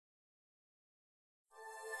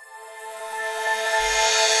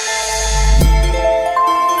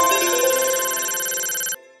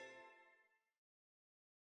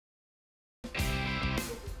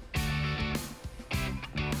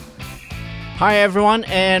Hi everyone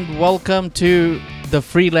and welcome to the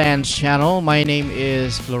freelance channel. My name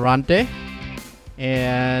is Florante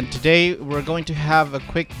and today we're going to have a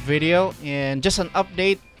quick video and just an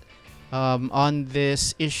update on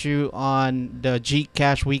this issue on the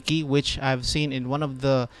GCash Wiki, which I've seen in one of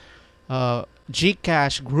the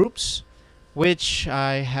GCash groups, which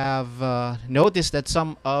I have noticed that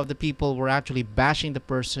some of the people were actually bashing the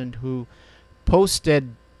person who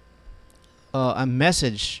posted a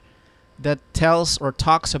message that tells or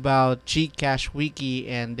talks about GCash Wiki,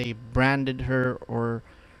 and they branded her or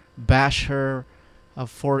bash her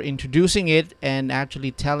for introducing it and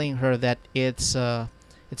actually telling her that it's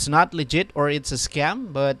not legit or it's a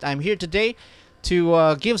scam. But I'm here today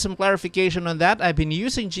to give some clarification on that. I've been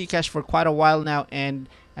using GCash for quite a while now, and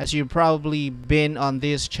as you've probably been on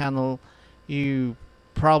this channel, you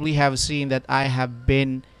probably have seen that I have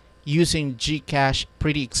been using GCash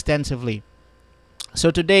pretty extensively. So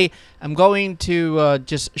today I'm going to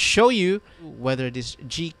just show you whether this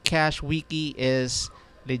GCash Wiki is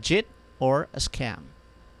legit or a scam.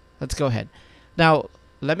 Let's go ahead. Now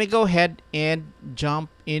let me go ahead and jump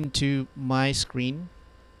into my screen.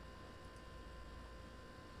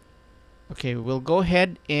 Okay, we'll go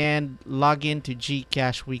ahead and log into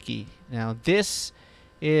GCash Wiki. Now this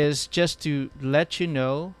is just to let you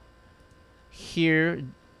know here,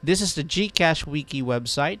 this is the GCash Wiki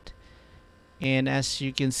website. And as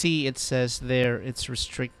you can see, it says there it's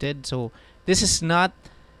restricted. So this is not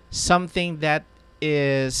something that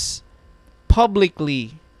is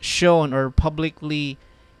publicly shown or publicly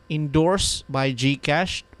endorsed by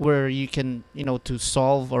GCash, where you can, to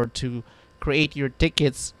solve or to create your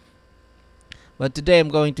tickets. But today I'm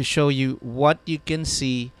going to show you what you can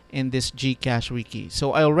see in this GCash Wiki.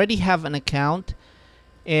 So I already have an account,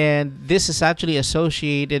 and this is actually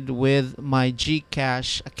associated with my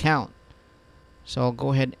GCash account. So I'll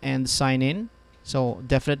go ahead and sign in. So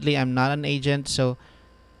definitely I'm not an agent. So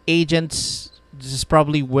agents, this is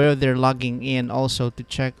probably where they're logging in also to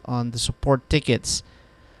check on the support tickets.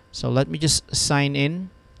 So let me just sign in.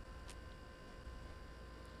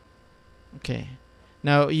 Okay.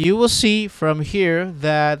 Now you will see from here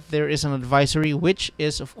that there is an advisory, which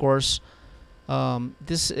is of course,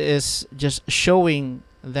 this is just showing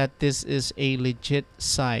that this is a legit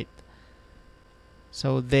site.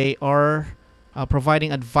 So they are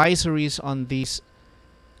providing advisories on this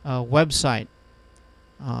website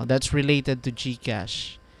that's related to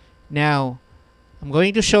GCash. Now I'm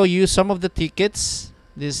going to show you some of the tickets.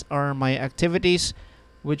 These are my activities,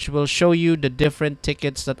 which will show you the different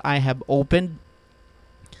tickets that I have opened.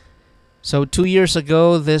 So 2 years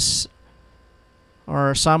ago, this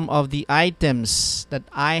are some of the items that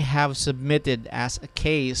I have submitted as a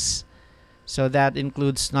case. So that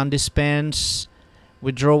includes non-dispense,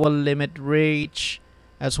 withdrawal limit rate,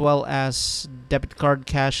 as well as debit card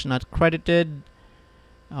cash not credited,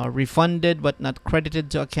 refunded but not credited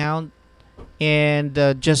to account, and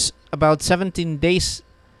just about 17 days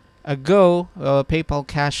ago, PayPal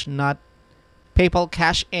cash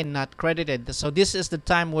in not credited. So this is the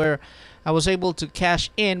time where I was able to cash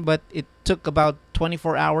in, but it took about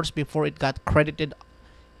 24 hours before it got credited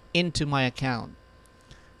into my account.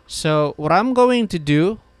 So what I'm going to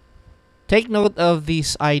do, take note of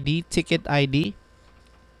this ID, ticket ID,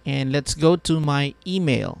 and let's go to my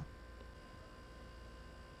email.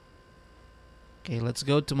 Okay, let's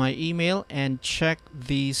go to my email and check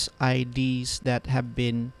these IDs that have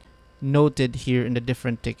been noted here in the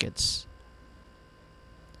different tickets.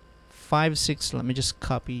 56, let me just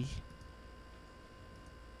copy.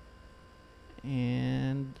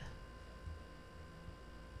 And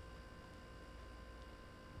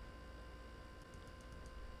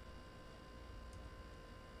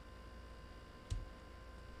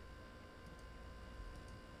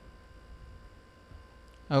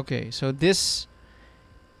okay, so this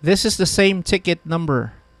is the same ticket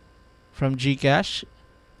number from GCash.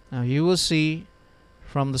 Now you will see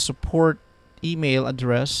from the support email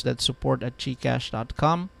address, that's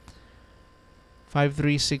support@gcash.com,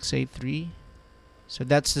 53683. So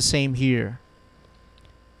that's the same here.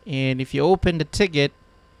 And if you open the ticket,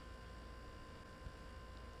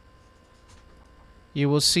 you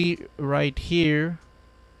will see right here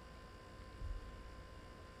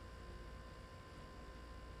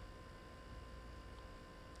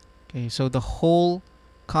okay, so the whole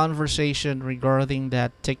conversation regarding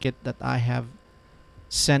that ticket that I have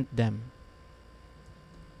sent them.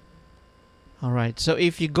 Alright, so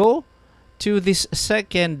if you go to this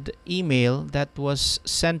second email that was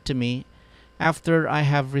sent to me after I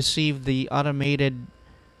have received the automated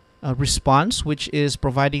response, which is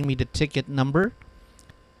providing me the ticket number,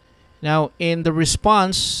 Now, in the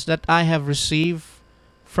response that I have received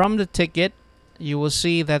from the ticket, you will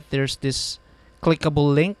see that there's this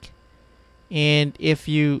clickable link. And if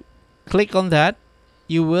you click on that,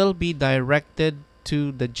 you will be directed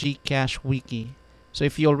to the GCash Wiki. So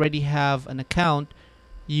if you already have an account,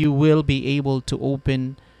 you will be able to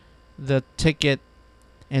open the ticket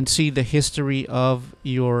and see the history of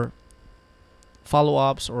your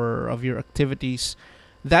follow-ups or of your activities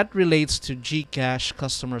that relates to GCash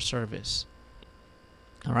customer service.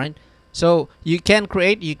 All right. So you can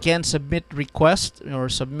submit requests or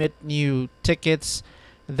submit new tickets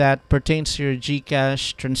that pertains to your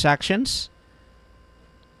GCash transactions.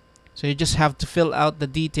 So you just have to fill out the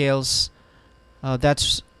details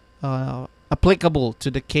that's applicable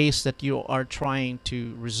to the case that you are trying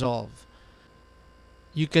to resolve.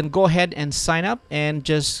 You can go ahead and sign up and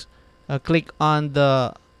just click on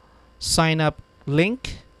the sign up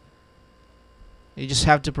link. You just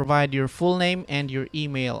have to provide your full name and your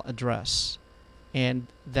email address, and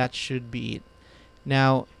that should be it.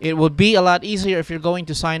 Now, it would be a lot easier if you're going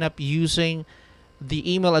to sign up using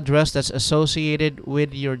the email address that's associated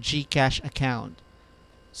with your GCash account.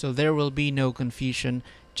 So there will be no confusion,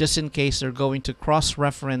 just in case they're going to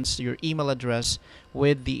cross-reference your email address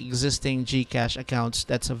with the existing GCash accounts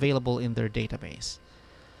that's available in their database.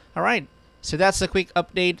 All right, so that's a quick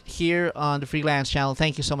update here on the Freelance channel.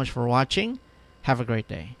 Thank you so much for watching. Have a great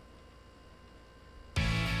day.